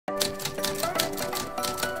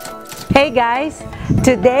Hey guys,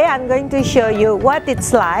 today I'm going to show you what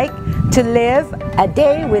it's like to live a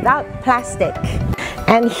day without plastic.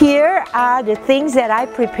 And here are the things that I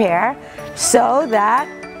prepare so that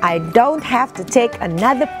I don't have to take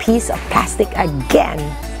another piece of plastic again.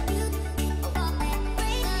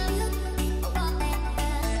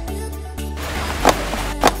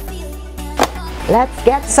 Let's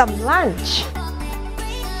get some lunch.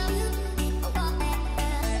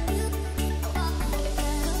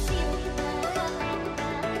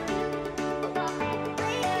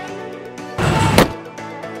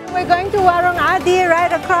 We're going to Warung Adi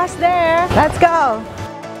right across there. Let's go.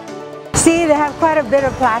 See, they have quite a bit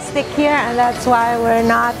of plastic here, and that's why we're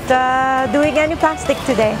not doing any plastic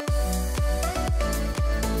today.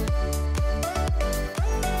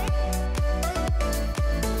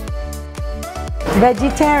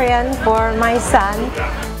 Vegetarian for my son.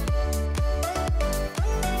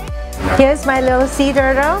 Here's my little sea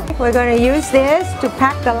turtle. We're going to use this to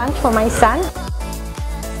pack the lunch for my son.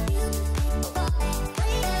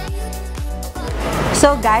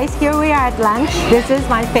 So guys, here we are at lunch. This is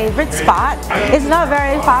my favorite spot. It's not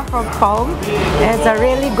very far from home. It's a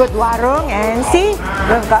really good warung, and see,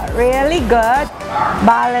 we've got really good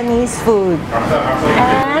Balinese food.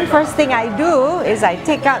 And first thing I do is I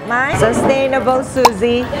take out my Sustainable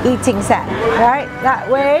Suzy eating set. Right? That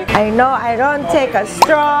way I know I don't take a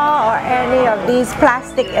straw or any of these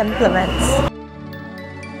plastic implements.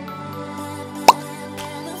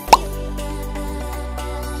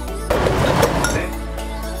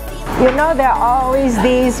 You know, there are always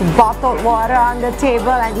these bottled water on the table,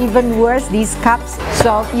 and even worse, these cups.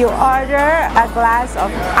 So if you order a glass of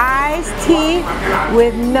iced tea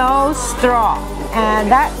with no straw, and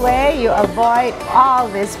that way you avoid all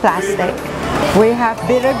this plastic. We have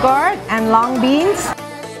bitter gourd and long beans.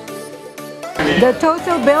 The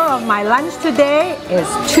total bill of my lunch today is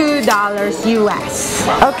 $2 US.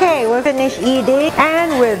 Okay, we're finished eating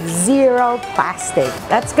and with zero plastic.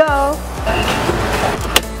 Let's go.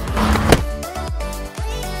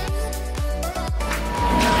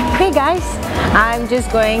 Hey guys, I'm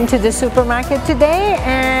just going to the supermarket today,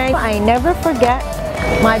 and I never forget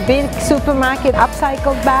my big supermarket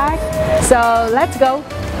upcycled bag. So let's go.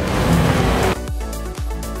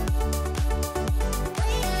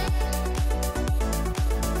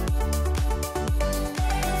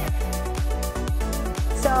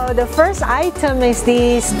 So the first item is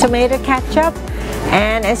this tomato ketchup,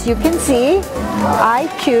 and as you can see, I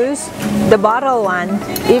choose the bottle one,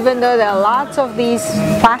 even though there are lots of these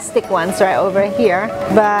plastic ones right over here,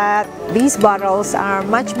 but these bottles are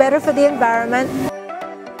much better for the environment.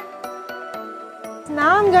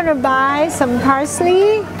 Now I'm gonna buy some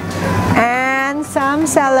parsley and some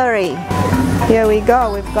celery. Here we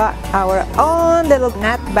go, we've got our own little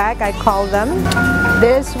net bag, I call them.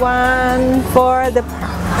 This one for the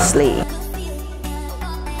parsley.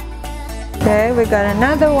 Okay, we got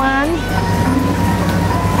another one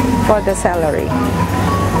for the celery.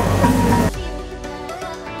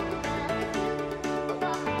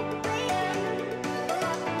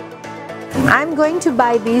 I'm going to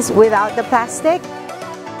buy these without the plastic.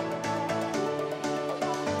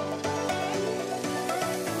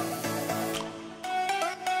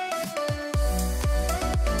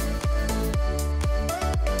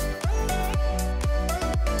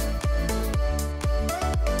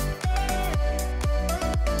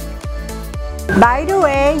 By the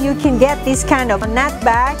way, you can get this kind of net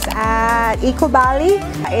bags at EcoBali.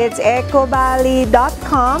 It's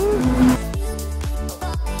ecobali.com.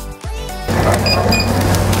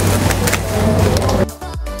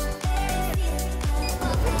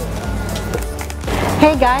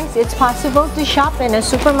 Hey guys, it's possible to shop in a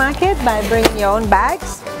supermarket by bringing your own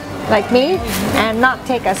bags, like me, and not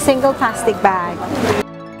take a single plastic bag.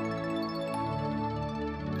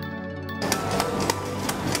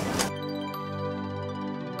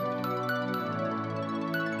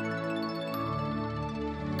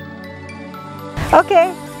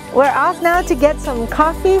 Okay, we're off now to get some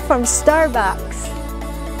coffee from Starbucks.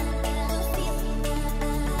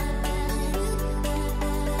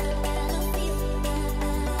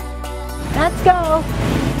 Let's go!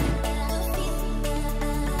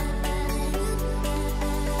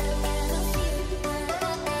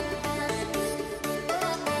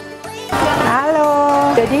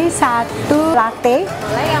 Halo, jadi satu latte.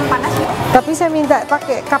 Boleh yang panas ya? Tapi saya minta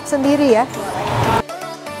pakai cup sendiri ya.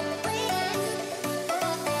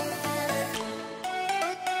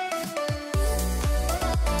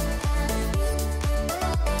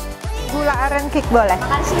 Gula aren cake boleh?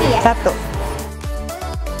 Makan sini ya? Satu.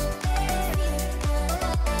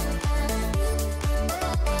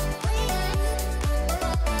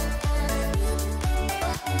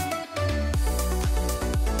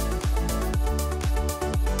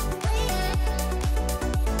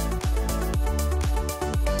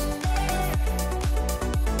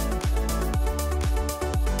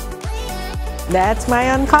 That's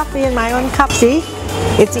my own coffee in my own cup. See?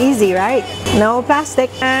 It's easy, right? No plastic.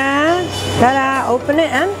 And ta-da! Open it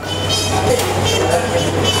and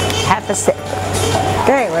have a sip.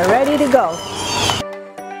 Okay, we're ready to go.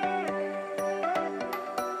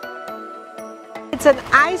 It's an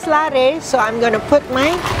iced latte, so I'm gonna put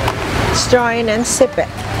my straw in and sip it.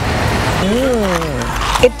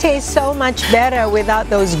 It tastes so much better without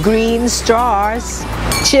those green straws.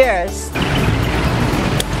 Cheers.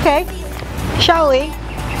 Okay, shall we?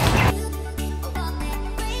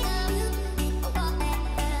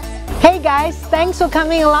 Hey guys, thanks for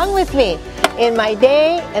coming along with me in my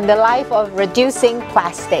day in the life of reducing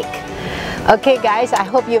plastic. Okay guys, I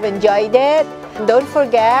hope you've enjoyed it. Don't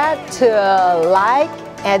forget to like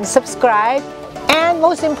and subscribe, and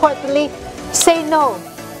most importantly, say no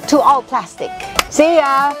to all plastic. See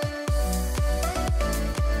ya!